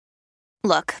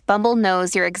Look, Bumble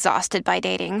knows you're exhausted by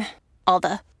dating. All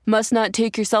the must not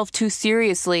take yourself too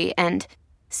seriously and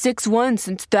 6'1"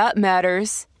 since that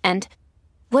matters. And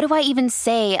what do I even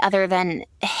say other than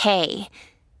hey?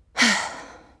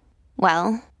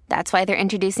 Well, that's why they're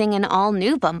introducing an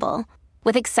all-new Bumble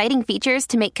with exciting features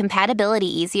to make compatibility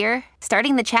easier,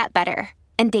 starting the chat better,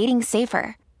 and dating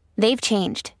safer. They've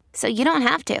changed, so you don't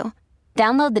have to.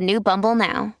 Download the new Bumble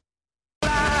now.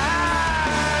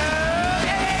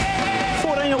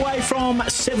 14 away from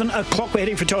 7 o'clock. We're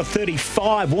heading for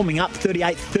 12:35, warming up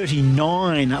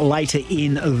 38-39 later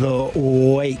in the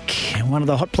week. One of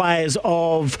the hot players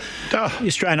of the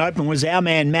Australian Open was our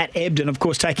man Matt Ebden, of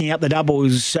course, taking up the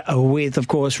doubles with, of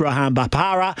course, Rohan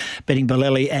Bapara, beating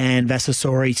Bolelli and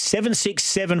Vasasori 7-6,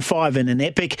 7-5 in an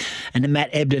epic. And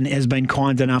Matt Ebden has been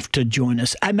kind enough to join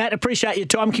us. Hey, Matt, appreciate your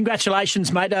time.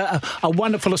 Congratulations, mate. A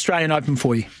wonderful Australian Open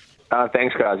for you.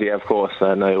 Thanks, guys. Yeah, of course.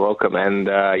 No, you're welcome. And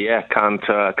can't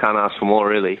ask for more,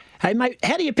 really. Hey, mate,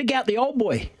 how do you pick out the old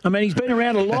boy? I mean, he's been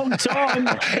around a long time.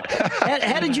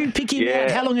 How did you pick him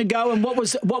out? How long ago? And what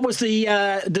was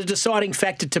the deciding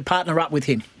factor to partner up with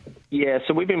him? Yeah,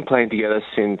 so we've been playing together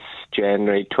since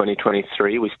January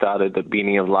 2023. We started at the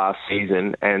beginning of last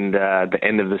season, and the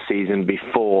end of the season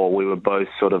before, we were both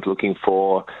sort of looking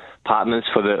for partners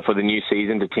for the new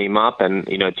season to team up. And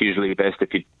it's usually best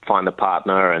if you find a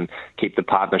partner and keep the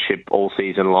partnership all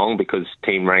season long, because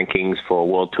team rankings for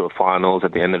World Tour finals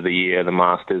at the end of the year, the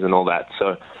Masters and all that.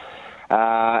 So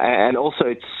and also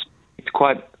it's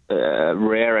quite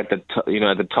rare at the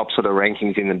top sort of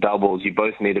rankings in the doubles. You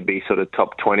both need to be sort of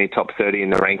top 20, top 30 in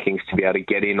the rankings to be able to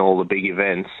get in all the big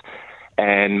events.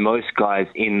 And most guys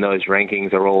in those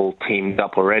rankings are all teamed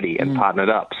up already and partnered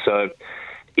up. So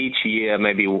each year,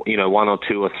 maybe, one or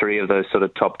two or three of those sort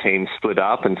of top teams split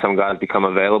up and some guys become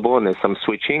available and there's some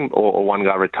switching, or one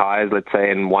guy retires, let's say,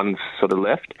 and one's sort of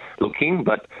left looking.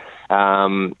 But,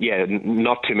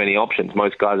 not too many options.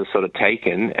 Most guys are sort of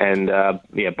taken. And,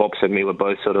 Bob and me were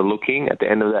both sort of looking. At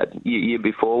the end of that year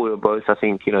before, we were both, I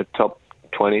think, top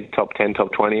 20, top 10,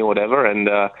 top 20 or whatever. And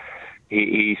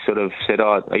he sort of said,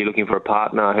 "Oh, are you looking for a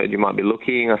partner? I heard you might be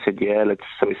looking." I said, "Yeah, let's."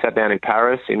 So we sat down in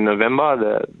Paris in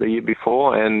November, the year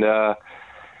before, and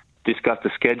discussed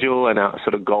the schedule and our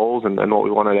sort of goals and what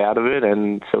we wanted out of it.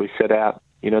 And so we set out,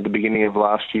 at the beginning of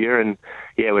last year, and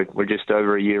we're just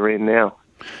over a year in now.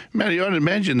 Matty, I'd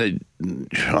imagine that,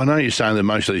 I know you're saying that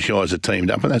most of these guys are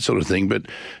teamed up and that sort of thing, but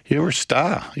you're a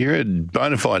star. You're a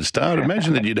bona fide star. I'd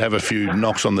imagine that you'd have a few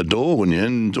knocks on the door, wouldn't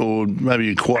you? Or maybe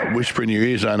you quite whisper in your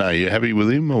ears, "Oh, no, you're happy with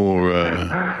him," or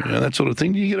that sort of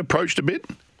thing. Do you get approached a bit?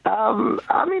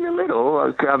 I mean, a little.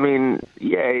 It's,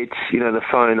 the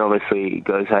phone obviously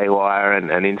goes haywire, and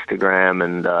Instagram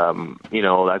and,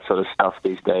 all that sort of stuff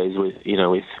these days with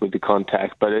the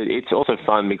contact. But it's also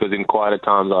fun because in quieter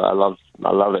times, I love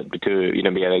it to, be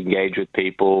able to engage with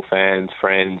people, fans,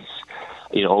 friends,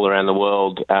 all around the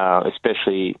world,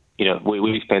 especially,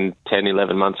 we spend 10,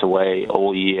 11 months away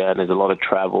all year, and there's a lot of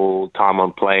travel, time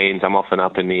on planes. I'm often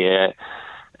up in the air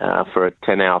for a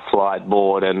 10-hour flight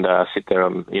board and sit there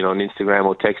on Instagram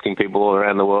or texting people all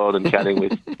around the world and chatting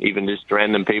with even just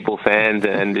random people, fans,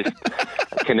 and just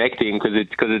connecting because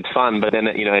it's fun. But then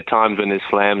at times when there's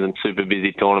slams and super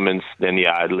busy tournaments, then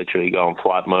I'd literally go on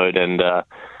flight mode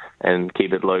and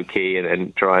keep it low key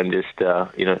and try and just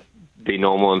be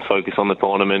normal and focus on the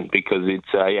tournament because it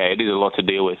is a lot to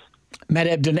deal with. Matt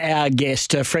Ebden, our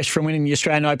guest, fresh from winning the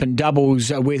Australian Open doubles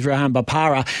with Rohan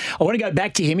Bapara. I want to go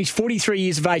back to him. He's 43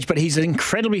 years of age, but he's an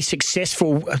incredibly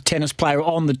successful tennis player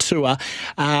on the tour.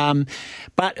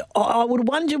 But I would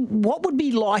wonder what would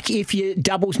be like if your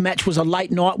doubles match was a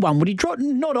late night one. Would he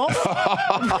not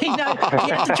off? You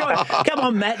have to try. Come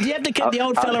on, Matt. Do you have to keep the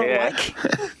old fella awake?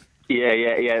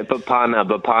 Yeah, Bapana.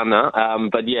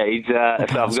 But yeah, he's. So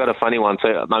I've got a funny one.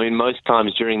 So I mean, most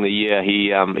times during the year,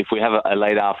 he, if we have a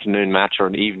late afternoon match or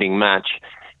an evening match,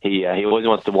 he always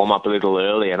wants to warm up a little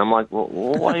early, and I'm like, well,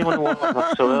 why do you want to warm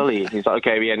up so early? He's like,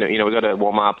 okay, we got to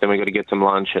warm up, then we got to get some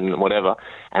lunch and whatever,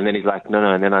 and then he's like,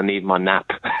 no, and then I need my nap.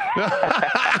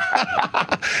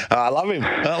 I love him.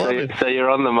 So you're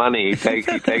on the money. He takes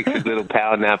his little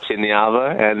power naps in the arbor,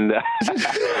 and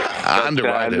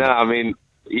underrated. No, I mean.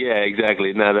 Yeah,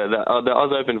 exactly. No, the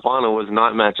Oz Open final was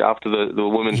night match after the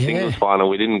women's singles final.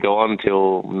 We didn't go on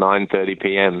till 9:30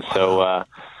 p.m. So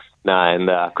No, and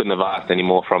couldn't have asked any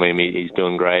more from him. He's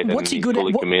doing great. What's he good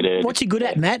fully at? Committed. What's he good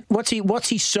at, Matt? What's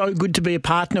he so good to be a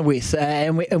partner with?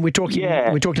 We're talking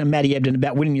to Matty Ebden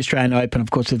about winning the Australian Open, of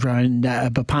course, with Rowan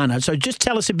Bapana. So just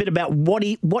tell us a bit about what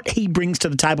he brings to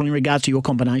the table in regards to your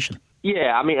combination.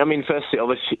 Yeah, I mean, firstly,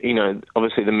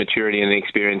 obviously the maturity and the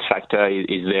experience factor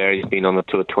is there. He's been on the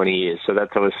tour 20 years, so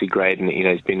that's obviously great. And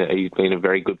he's been a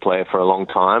very good player for a long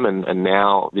time. And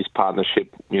now this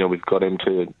partnership, we've got him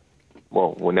to.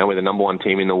 Well, now we're the number one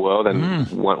team in the world and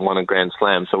won a Grand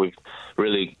Slam. So we've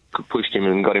really pushed him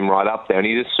and got him right up there. And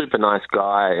he's a super nice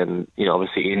guy, and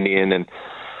obviously Indian.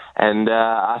 And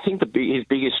I think his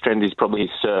biggest strength is probably his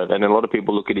serve. And a lot of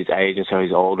people look at his age and say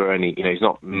he's older and he's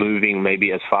not moving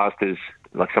maybe as fast as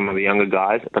like some of the younger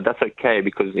guys. But that's okay,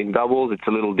 because in doubles it's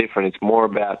a little different. It's more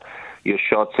about your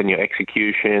shots and your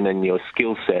execution and your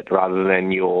skill set rather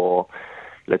than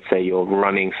let's say you're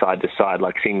running side to side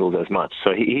like singles as much.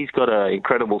 So he's got an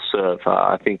incredible serve.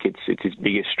 I think it's his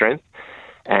biggest strength.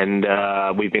 And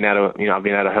we've been able to, I've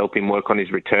been able to help him work on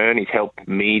his return. He's helped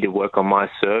me to work on my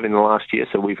serve in the last year.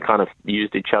 So we've kind of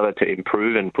used each other to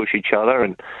improve and push each other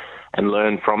and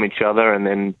learn from each other and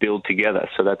then build together.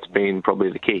 So that's been probably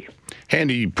the key.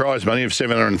 Handy prize money of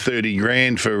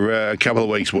 $730,000 for a couple of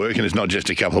weeks' work, and it's not just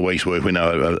a couple of weeks' work. We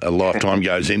know a lifetime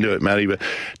goes into it, Matty. But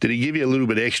did he give you a little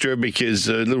bit extra because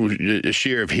a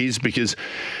share of his? Because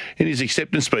in his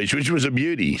acceptance speech, which was a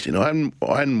beauty, I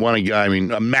hadn't won a game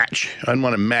in a match. I hadn't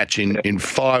won a match in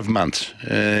 5 months,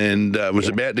 and was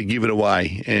about to give it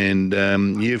away. And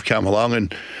you've come along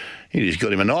and you just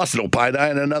got him a nice little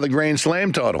payday and another Grand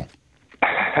Slam title.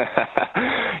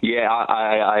 Yeah,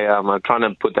 I'm trying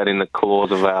to put that in the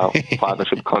clause of our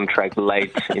partnership contract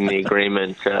late in the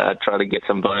agreement. Try to get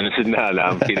some bonuses. No,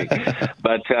 I'm kidding.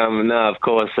 But no, of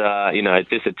course, it's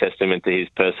just a testament to his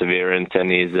perseverance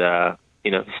and his,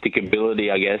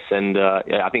 stickability, I guess. And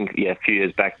I think a few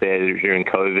years back there during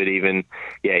COVID, even,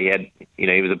 he had,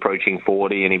 he was approaching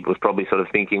 40, and he was probably sort of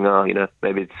thinking,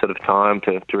 maybe it's sort of time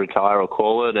to retire or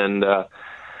call it.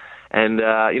 And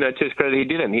to his credit, he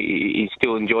didn't. He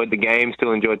still enjoyed the game,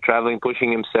 still enjoyed traveling,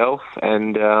 pushing himself.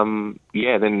 And,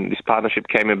 then this partnership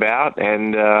came about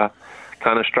and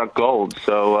kind of struck gold.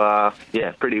 So,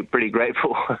 pretty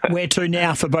grateful. Where to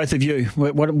now for both of you?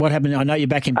 What happened? I know you're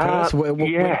back in Perth.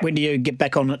 When do you get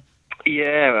back on it?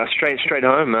 Yeah, straight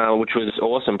home, which was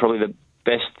awesome. Probably the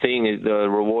best thing is the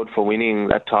reward for winning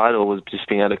that title was just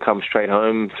being able to come straight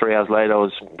home. 3 hours later, I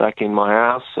was back in my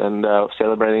house and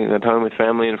celebrating at home with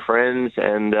family and friends.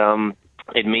 And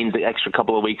it means the extra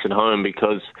couple of weeks at home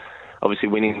because obviously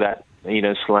winning that,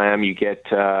 slam, you get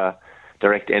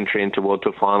direct entry into World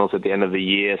Tour finals at the end of the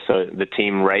year. So the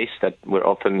team race that we're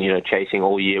often, chasing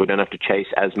all year, we don't have to chase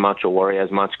as much or worry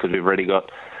as much because we've already got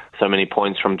so many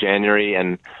points from January.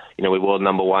 And, we're world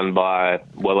number one by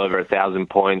well over 1,000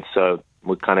 points. So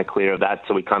we're kind of clear of that,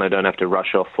 so we kind of don't have to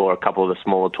rush off for a couple of the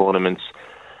smaller tournaments.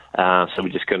 So we're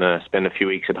just going to spend a few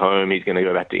weeks at home. He's going to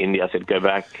go back to India. I said, go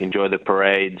back, enjoy the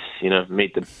parades,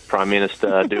 meet the Prime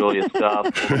Minister, do all your stuff,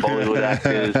 Bollywood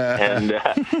actors. And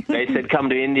they said, come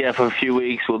to India for a few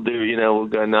weeks. We'll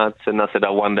go nuts. And I said,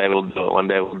 one day we'll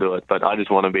do it. But I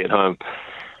just want to be at home.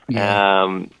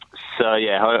 Yeah. So,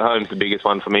 home's the biggest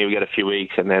one for me. We got a few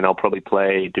weeks, and then I'll probably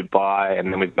play Dubai,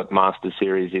 and then we've got Masters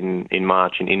Series in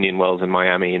March in Indian Wells and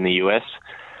Miami in the US.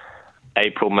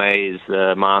 April, May is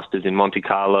the Masters in Monte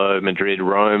Carlo, Madrid,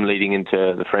 Rome, leading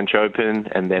into the French Open,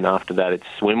 and then after that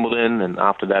it's Wimbledon, and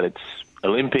after that it's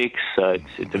Olympics. So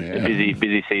it's a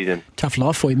busy season. Tough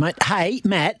life for you, mate. Hey,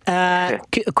 Matt, a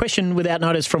question without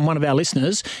notice from one of our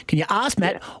listeners. Can you ask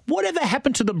Matt, whatever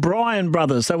happened to the Bryan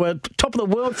brothers? They were top of the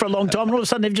world for a long time, and all of a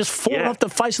sudden they've just fallen off the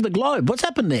face of the globe. What's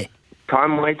happened there?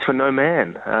 Time waits for no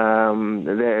man.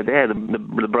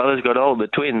 The brothers got old, the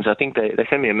twins. I think they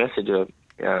sent me a message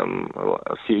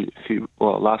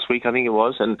last week, I think it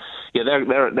was, and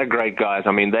they're great guys.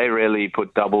 I mean, they really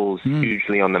put doubles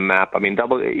hugely on the map. I mean,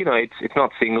 double, it's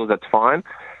not singles, that's fine,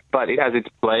 but it has its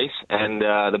place, and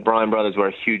the Bryan brothers were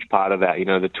a huge part of that.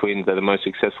 The twins are the most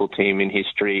successful team in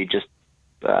history, just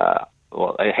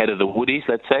ahead of the Woodies,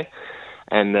 let's say.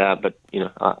 And but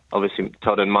obviously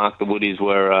Todd and Mark, the Woodies,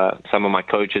 were some of my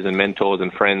coaches and mentors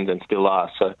and friends, and still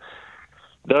are. So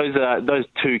those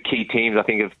two key teams, I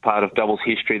think, are part of doubles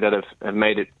history that have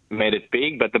made it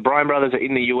big. But the Bryan brothers are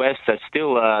in the US. They're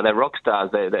still they're rock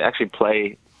stars. They actually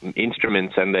play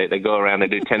instruments, and they go around. They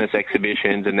do tennis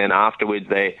exhibitions, and then afterwards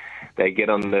they get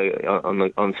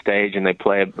on stage and they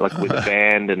play like with a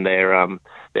band, and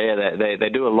they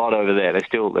do a lot over there. They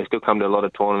still come to a lot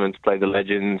of tournaments, play the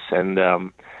legends, and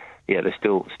they're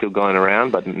still going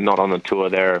around, but not on the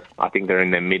tour. I think they're in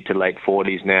their mid to late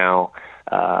 40s now.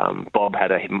 Bob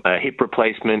had a hip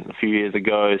replacement a few years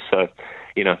ago, so,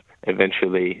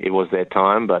 eventually it was their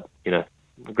time, but,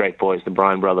 great boys, the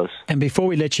Bryan brothers. And before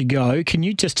we let you go, can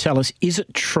you just tell us, is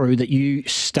it true that you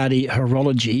study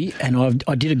horology? And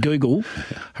I did a Google.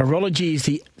 Horology is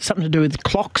something to do with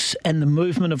clocks and the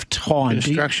movement of time.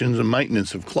 Instructions and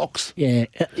maintenance of clocks. Yeah.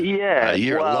 Yeah.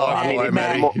 You're a live wire,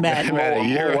 Matty.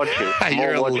 More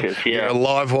watches. You're Yeah. a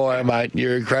live wire, mate.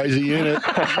 You're a crazy unit.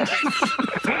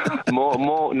 More.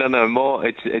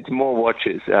 It's more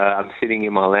watches. I'm sitting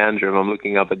in my lounge room. I'm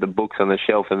looking up at the books on the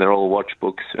shelf, and they're all watch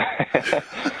books.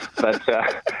 But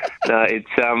no,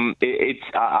 it's.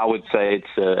 I would say it's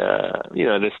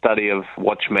the study of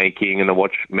watchmaking and the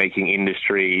watchmaking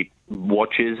industry.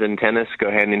 Watches and tennis go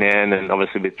hand in hand, and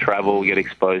obviously with travel, get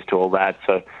exposed to all that.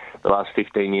 So the last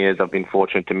 15 years, I've been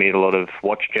fortunate to meet a lot of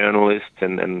watch journalists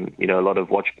and a lot of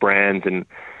watch brands and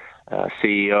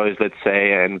CEOs, let's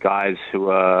say, and guys who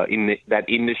are in that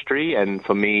industry. And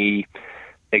for me,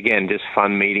 again, just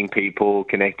fun meeting people,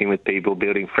 connecting with people,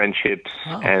 building friendships,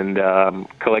 and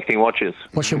collecting watches.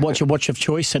 What's your watch of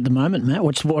choice at the moment, Matt?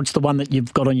 What's the one that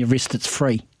you've got on your wrist that's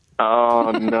free? Oh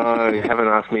no, you haven't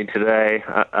asked me today.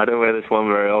 I don't wear this one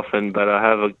very often, but I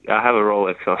have a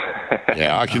Rolex on.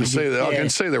 Yeah, I can see that. I can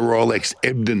see the Rolex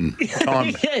Ebden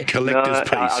time collector's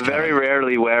piece. I very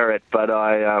rarely wear it, but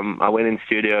I went in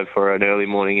studio for an early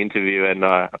morning interview and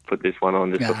I put this one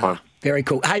on just for fun. Very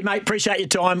cool. Hey, mate, appreciate your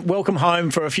time. Welcome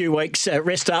home for a few weeks.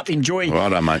 Rest up. Enjoy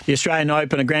mate. The Australian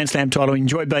Open, a Grand Slam title.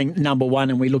 Enjoy being number one,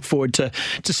 and we look forward to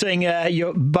seeing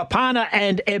your Bapana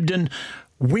and Ebden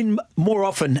win more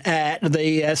often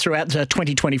throughout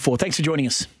 2024. Thanks for joining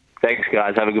us. Thanks,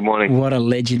 guys. Have a good morning. What a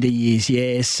legend he is,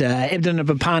 yes. Ebden and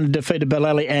Bapana defeated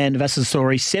Bilali and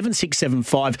Vasasori 7-6,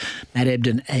 7-5. Matt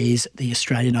Ebden is the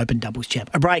Australian Open doubles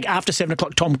champ. A break after 7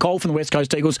 o'clock. Tom Cole from the West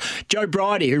Coast Eagles. Joe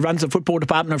Bridie, who runs the football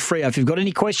department of Freo. If you've got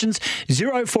any questions,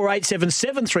 0487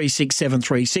 736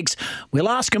 736. We'll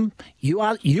ask them. You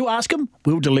ask them,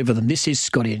 we'll deliver them. This is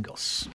Scotty and Goss.